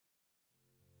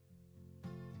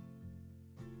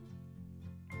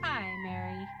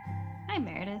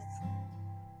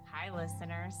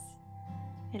listeners.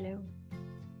 Hello.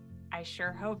 I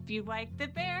sure hope you like The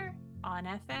Bear on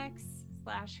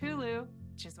FX/Hulu,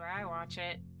 which is where I watch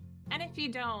it. And if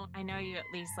you don't, I know you at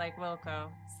least like Wilco,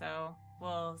 so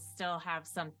we'll still have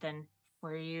something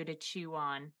for you to chew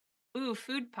on. Ooh,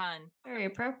 food pun. Very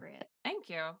appropriate. Thank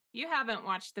you. You haven't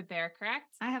watched The Bear, correct?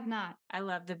 I have not. I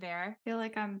love The Bear. I feel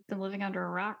like I've been living under a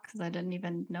rock because I didn't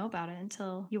even know about it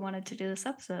until you wanted to do this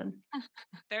episode.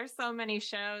 There's so many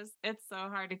shows. It's so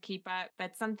hard to keep up.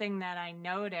 But something that I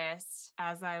noticed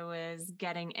as I was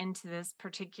getting into this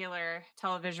particular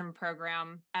television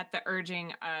program at the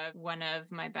urging of one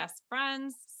of my best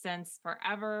friends since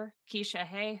forever, Keisha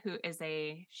Hay, who is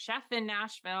a chef in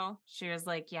Nashville. She was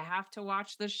like, you have to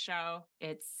watch this show.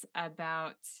 It's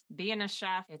about being a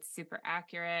chef. It's super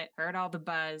accurate. Heard all the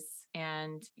buzz.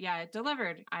 And yeah, it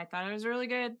delivered. I thought it was really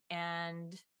good.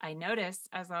 And I noticed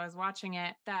as I was watching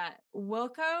it that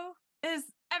Wilco is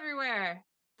everywhere.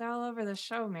 They're all over the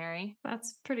show, Mary.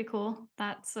 That's pretty cool.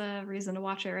 That's a reason to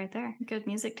watch it right there. Good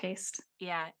music taste.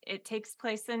 Yeah, it takes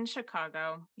place in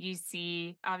Chicago. You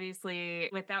see, obviously,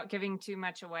 without giving too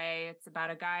much away, it's about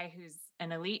a guy who's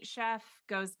an elite chef,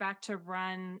 goes back to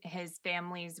run his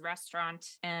family's restaurant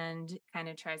and kind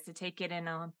of tries to take it in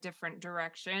a different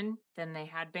direction than they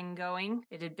had been going.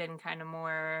 It had been kind of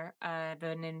more of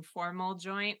an informal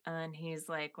joint. And he's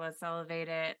like, let's elevate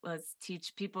it. Let's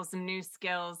teach people some new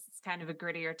skills. It's kind of a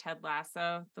grittier Ted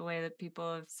Lasso, the way that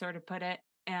people have sort of put it.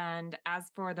 And as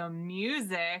for the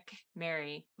music,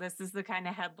 Mary, this is the kind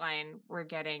of headline we're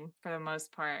getting for the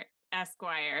most part.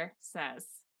 Esquire says,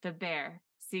 The Bear,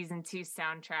 Season 2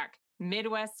 soundtrack,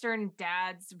 Midwestern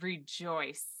dads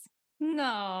rejoice.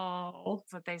 No.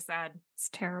 That's what they said. It's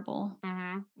terrible.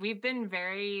 Mm-hmm. We've been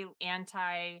very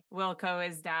anti-Wilco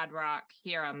is dad rock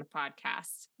here on the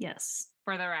podcast. Yes.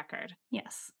 For the record.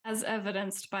 Yes. As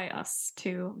evidenced by us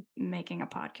two making a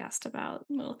podcast about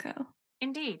Wilco.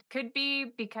 Indeed. Could be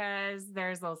because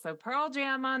there's also Pearl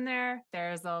Jam on there.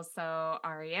 There's also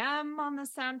REM on the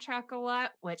soundtrack a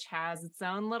lot, which has its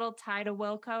own little tie to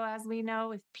Wilco, as we know,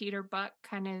 with Peter Buck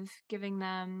kind of giving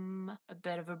them a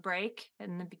bit of a break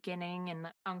in the beginning in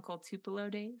the Uncle Tupelo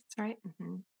days. Right.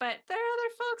 Mm-hmm. But there are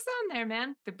other folks on there,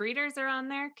 man. The Breeders are on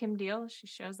there. Kim Deal, she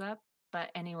shows up. But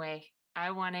anyway,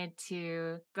 I wanted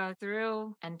to go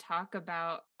through and talk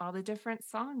about all the different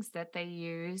songs that they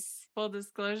use. Full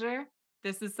disclosure,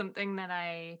 this is something that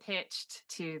I pitched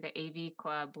to the AV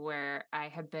Club where I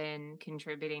have been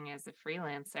contributing as a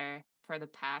freelancer for the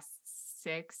past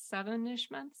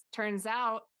 6-7-ish months. Turns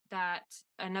out that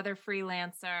another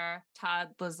freelancer, Todd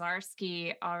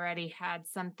Lazarski, already had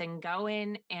something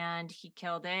going and he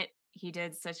killed it. He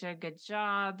did such a good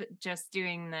job just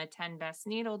doing the 10 best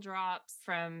needle drops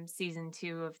from season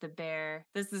 2 of The Bear.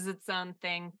 This is its own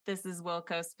thing. This is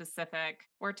Wilco specific.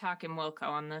 We're talking Wilco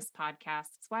on this podcast.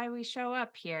 It's why we show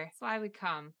up here. It's why we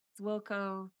come. It's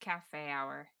Wilco Cafe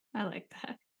Hour. I like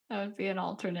that. That would be an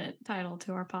alternate title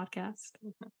to our podcast.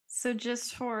 So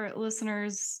just for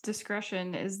listeners'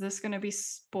 discretion, is this going to be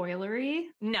spoilery?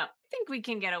 No, I think we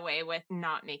can get away with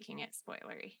not making it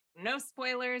spoilery. No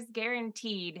spoilers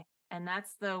guaranteed. And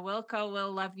that's the Wilco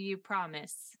will love you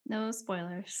promise. No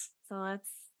spoilers. So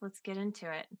let's get into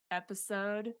it.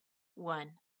 Episode 1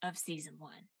 of season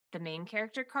 1. The main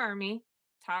character, Carmi,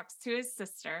 talks to his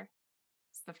sister.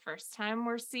 It's the first time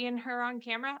we're seeing her on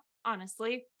camera.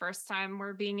 Honestly, first time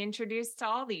we're being introduced to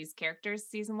all these characters,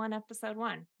 season 1, episode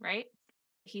 1, right?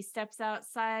 He steps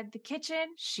outside the kitchen.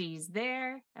 She's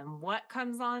there. And what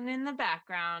comes on in the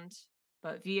background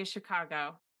but Via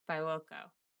Chicago by Wilco?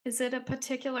 Is it a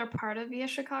particular part of Via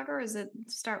Chicago or does it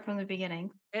start from the beginning?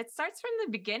 It starts from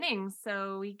the beginning,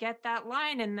 so we get that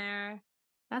line in there.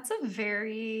 That's a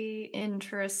very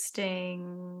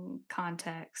interesting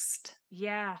context.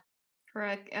 Yeah.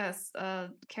 For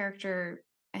a character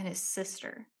and his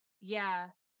sister. Yeah.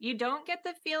 You don't get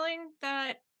the feeling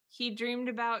that he dreamed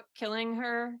about killing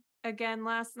her again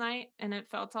last night and it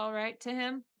felt all right to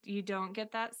him. You don't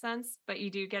get that sense, but you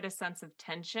do get a sense of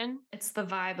tension. It's the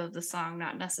vibe of the song,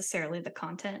 not necessarily the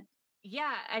content.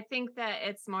 Yeah, I think that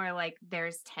it's more like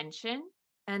there's tension.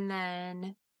 And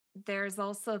then there's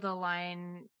also the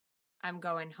line, I'm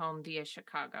going home via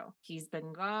Chicago. He's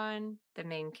been gone. The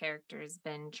main character's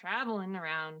been traveling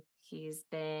around. He's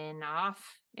been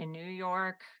off in New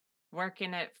York,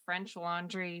 working at French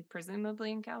Laundry,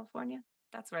 presumably in California.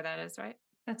 That's where that is, right?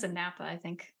 That's in Napa, I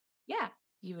think. Yeah,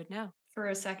 you would know. For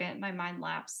a second, my mind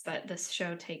lapsed that this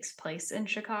show takes place in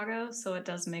Chicago, so it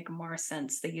does make more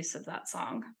sense, the use of that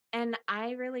song. And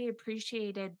I really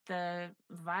appreciated the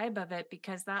vibe of it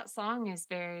because that song is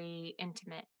very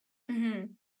intimate. Mm-hmm.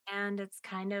 And it's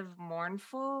kind of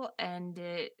mournful and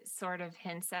it sort of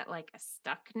hints at like a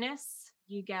stuckness.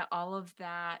 You get all of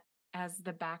that as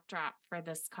the backdrop for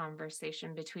this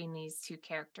conversation between these two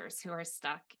characters who are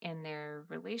stuck in their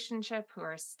relationship, who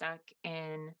are stuck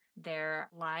in their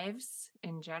lives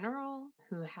in general,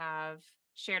 who have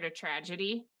shared a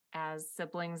tragedy as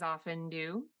siblings often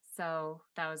do. So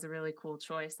that was a really cool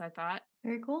choice, I thought.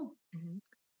 Very cool. Mm-hmm.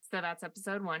 So that's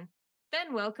episode 1.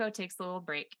 Then Wilco takes a little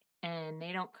break and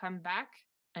they don't come back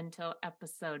until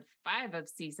episode 5 of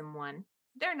season 1.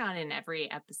 They're not in every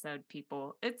episode,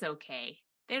 people. It's okay.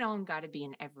 They don't got to be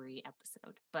in every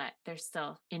episode, but they're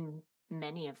still in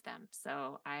many of them.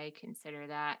 So I consider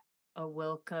that a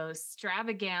Wilco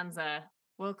extravaganza,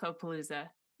 Wilco Palooza.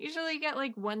 Usually you get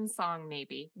like one song,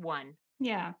 maybe one.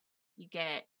 Yeah. You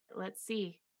get, let's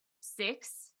see, 6.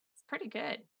 It's pretty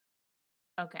good.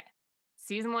 Okay.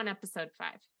 Season 1, episode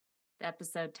 5. The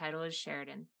episode title is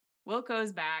Sheridan.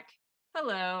 Wilco's back.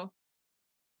 Hello.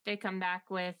 They come back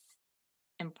with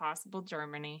Impossible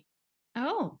Germany.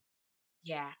 Oh.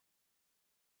 Yeah.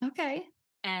 Okay.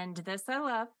 And this I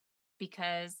love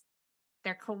because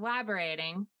they're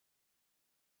collaborating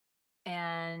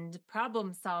and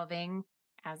problem solving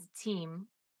as a team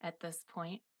at this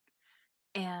point.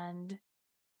 And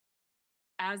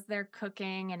as they're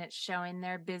cooking and it's showing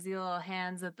their busy little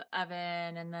hands at the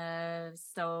oven and the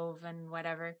stove and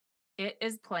whatever, it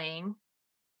is playing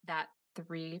that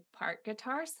 3-part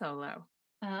guitar solo.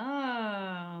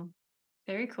 Oh,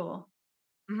 very cool.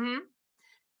 Mm-hmm.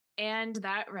 And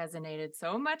that resonated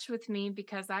so much with me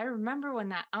because I remember when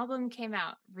that album came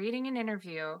out, reading an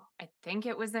interview, I think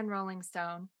it was in Rolling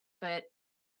Stone, but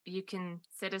you can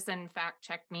citizen fact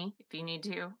check me if you need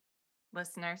to,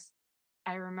 listeners.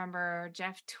 I remember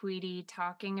Jeff Tweedy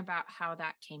talking about how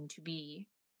that came to be.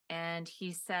 And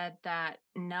he said that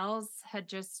Nels had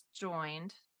just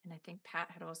joined, and I think Pat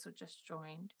had also just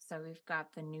joined. So we've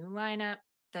got the new lineup,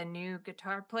 the new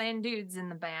guitar playing dudes in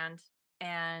the band,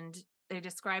 and they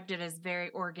described it as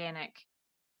very organic.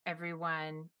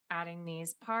 Everyone adding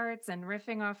these parts and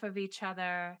riffing off of each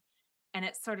other. And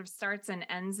it sort of starts and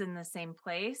ends in the same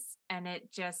place. And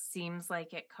it just seems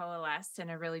like it coalesced in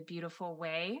a really beautiful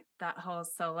way, that whole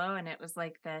solo. And it was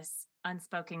like this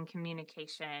unspoken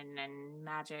communication and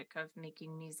magic of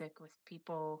making music with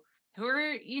people who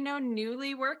are,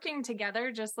 newly working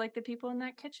together, just like the people in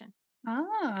that kitchen.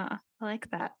 Ah, I like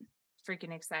that.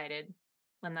 Freaking excited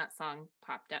when that song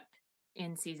popped up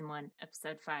in season 1,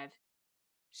 episode 5.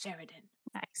 Sheridan.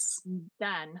 Nice.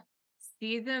 Done.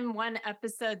 Season 1,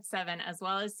 episode 7, as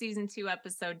well as season 2,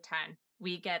 episode 10.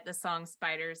 We get the song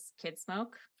Spiders Kid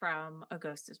Smoke from A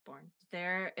Ghost is Born.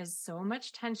 There is so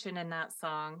much tension in that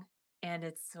song, and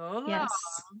it's so long. Yes.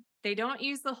 They don't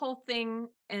use the whole thing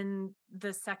in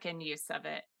the second use of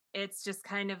it. It's just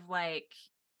kind of like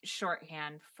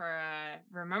shorthand for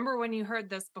remember when you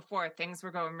heard this before, things were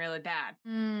going really bad.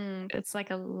 It's like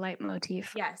a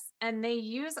leitmotif. Yes. And they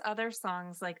use other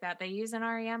songs like that. They use an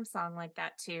REM song like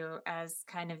that too, as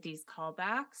kind of these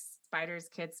callbacks. Spiders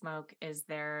Kid Smoke is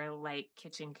their like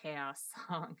kitchen chaos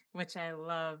song, which I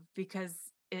love because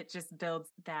it just builds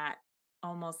that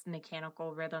almost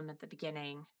mechanical rhythm at the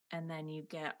beginning. And then you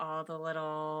get all the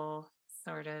little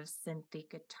sort of synthy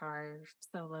guitar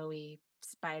solo-y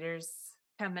spiders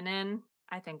coming in.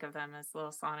 I think of them as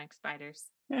little sonic spiders.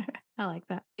 I like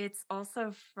that. It's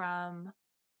also from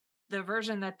the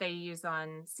version that they use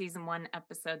on season 1,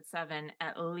 episode 7,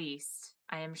 at least,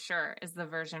 I am sure, is the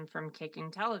version from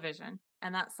Kicking Television.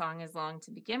 And that song is long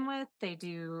to begin with. They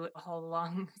do a whole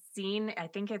long scene. I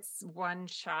think it's one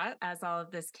shot as all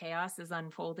of this chaos is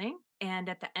unfolding. And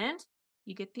at the end,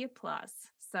 you get the applause.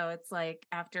 So it's like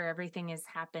after everything has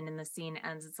happened and the scene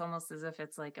ends, it's almost as if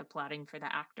it's like applauding for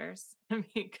the actors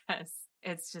because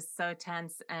it's just so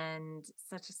tense and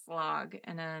such a slog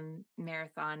and a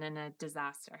marathon and a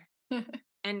disaster.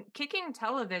 And Kicking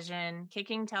Television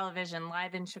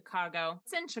live in Chicago.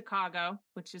 It's in Chicago,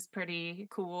 which is pretty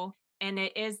cool. And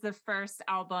it is the first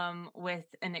album with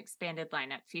an expanded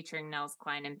lineup featuring Nels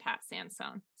Cline and Pat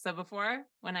Sansone. So before,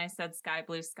 when I said Sky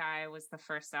Blue Sky was the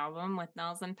first album with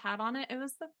Nels and Pat on it, it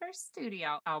was the first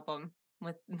studio album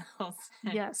with Nels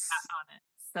and Yes. Pat on it.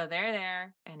 So they're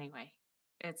there. Anyway,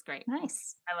 it's great.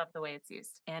 Nice. I love the way it's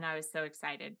used. And I was so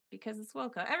excited because it's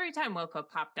Wilco. Every time Wilco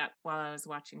popped up while I was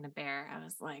watching The Bear, I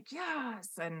was like, yes,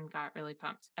 and got really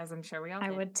pumped, as I'm sure we all did.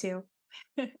 I would too.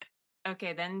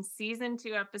 Okay, then season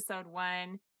 2, episode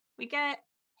 1, we get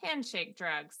Handshake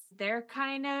Drugs. They're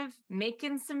kind of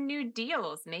making some new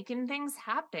deals, making things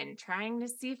happen, trying to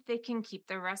see if they can keep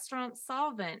the restaurant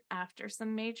solvent after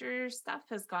some major stuff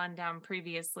has gone down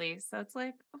previously. So it's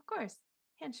like, of course,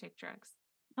 Handshake Drugs.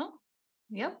 Oh,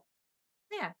 Yep.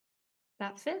 Yeah,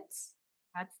 That fits.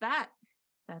 that's that.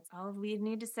 That's all we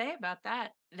need to say about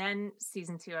that. Then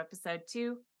season 2, episode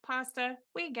 2, Pasta,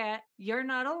 we get You're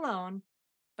Not Alone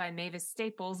by Mavis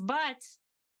Staples. But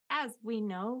as we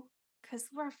know, because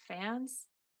we're fans,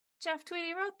 Jeff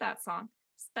Tweedy wrote that song.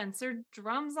 Spencer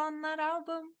drums on that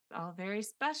album. All very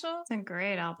special. It's a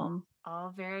great album.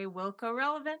 All very Wilco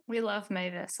relevant. We love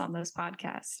Mavis on this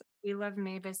podcast. We love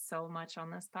Mavis so much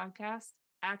on this podcast.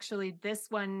 Actually, this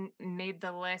one made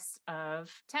the list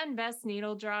of 10 best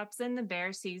needle drops in the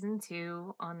Bear season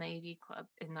 2 on the AV Club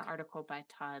in the article by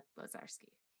Todd Lazarski.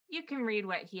 You can read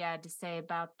what he had to say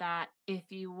about that if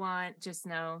you want. Just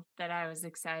know that I was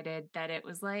excited that it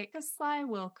was like a sly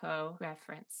Wilco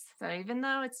reference. So even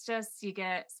though it's just you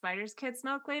get Spider's Kids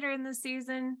Milk later in the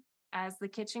season as the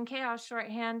Kitchen Chaos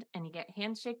shorthand, and you get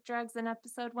Handshake Drugs in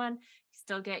episode 1, you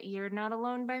still get You're Not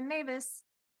Alone by Mavis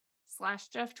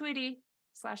 / Jeff Tweedy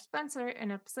 / Spencer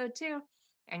in episode 2.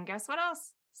 And guess what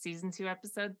else? Season 2,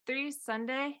 episode 3,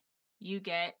 Sunday, you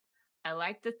get I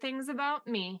Like the Things About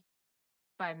Me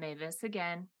by Mavis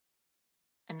again.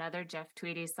 Another Jeff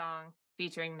Tweedy song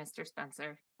featuring Mr.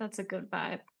 Spencer. That's a good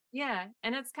vibe. Yeah,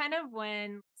 and it's kind of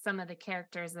when some of the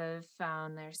characters have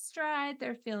found their stride,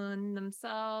 they're feeling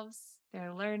themselves,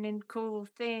 they're learning cool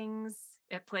things.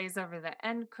 It plays over the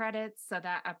end credits, so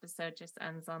that episode just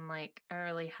ends on like a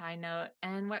really high note.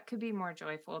 And what could be more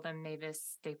joyful than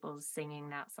Mavis Staples singing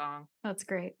that song? That's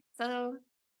great. So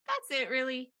that's it,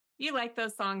 really. You like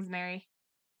those songs, Mary?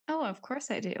 Oh, of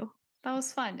course I do. That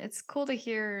was fun. It's cool to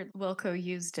hear Wilco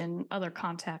used in other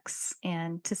contexts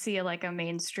and to see like a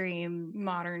mainstream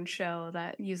modern show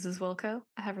that uses Wilco.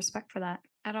 I have respect for that.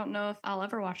 I don't know if I'll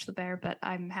ever watch The Bear, but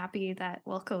I'm happy that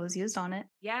Wilco was used on it.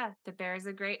 Yeah, The Bear is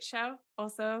a great show.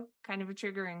 Also, kind of a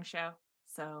triggering show.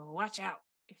 So watch out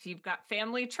if you've got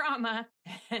family trauma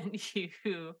and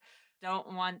you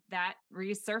don't want that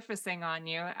resurfacing on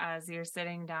you as you're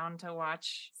sitting down to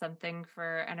watch something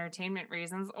for entertainment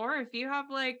reasons. Or if you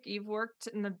have like, you've worked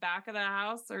in the back of the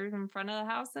house or in front of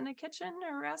the house in a kitchen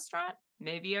or restaurant,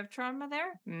 maybe you have trauma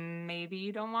there. Maybe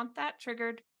you don't want that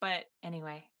triggered. But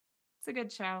anyway, it's a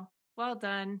good show. Well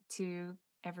done to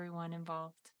everyone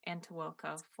involved and to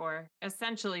Wilco for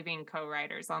essentially being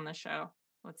co-writers on the show.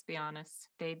 Let's be honest.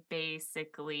 They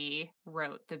basically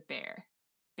wrote The Bear.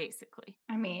 Basically.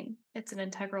 I mean, it's an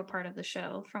integral part of the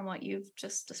show from what you've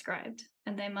just described.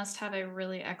 And they must have a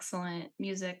really excellent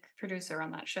music producer on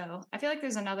that show. I feel like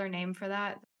there's another name for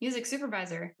that. Music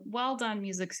supervisor. Well done,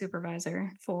 music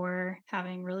supervisor, for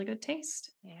having really good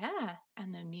taste. Yeah.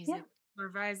 And the music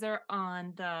supervisor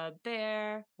on The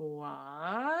Bear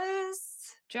was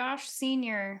Josh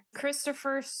Sr.,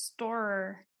 Christopher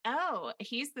Storer. Oh,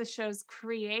 he's the show's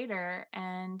creator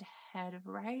and head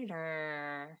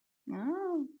writer.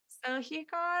 Oh. So he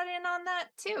got in on that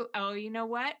too. Oh, you know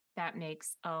what? That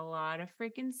makes a lot of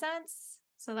freaking sense.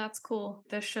 So that's cool.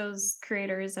 The show's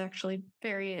creator is actually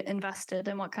very invested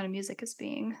in what kind of music is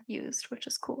being used, which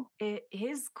is cool. It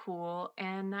is cool,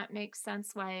 and that makes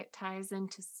sense why it ties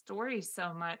into story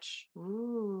so much.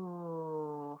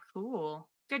 Ooh, cool.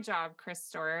 Good job, Chris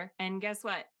Storer. And guess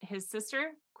what? His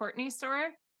sister, Courtney Storer,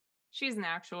 she's an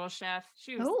actual chef.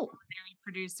 She was the culinary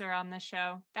producer on the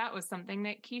show. That was something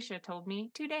that Keisha told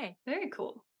me today. Very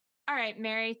cool. All right,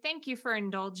 Mary, thank you for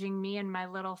indulging me in my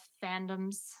little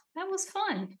fandoms. That was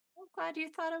fun. I'm glad you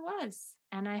thought it was.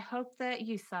 And I hope that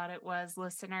you thought it was,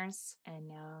 listeners. And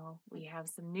now we have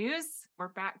some news. We're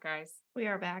back, guys. We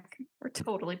are back. We're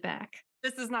totally back.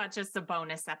 This is not just a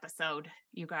bonus episode,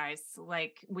 you guys.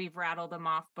 Like, we've rattled them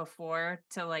off before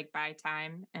to like buy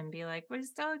time and be like, we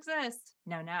still exist.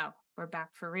 No, we're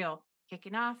back for real.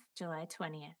 Kicking off July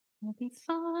 20th. It'll be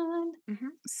fun.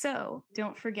 So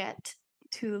don't forget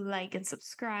to like and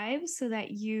subscribe so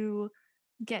that you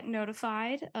get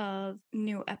notified of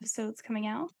new episodes coming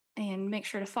out. And make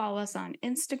sure to follow us on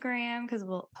Instagram because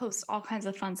we'll post all kinds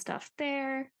of fun stuff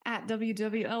there at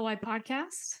WWLY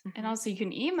Podcast. And also you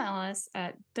can email us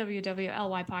at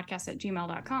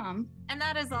wwlypodcast@gmail.com. And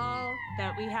that is all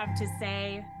that we have to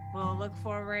say. We'll look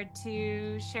forward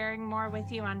to sharing more with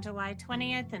you on July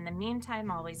 20th. In the meantime,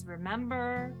 always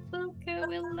remember, Wilco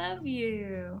will love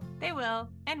you. They will,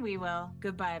 and we will.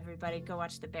 Goodbye, everybody. Go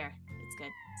watch The Bear. It's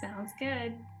good. Sounds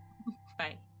good.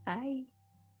 Bye. Bye.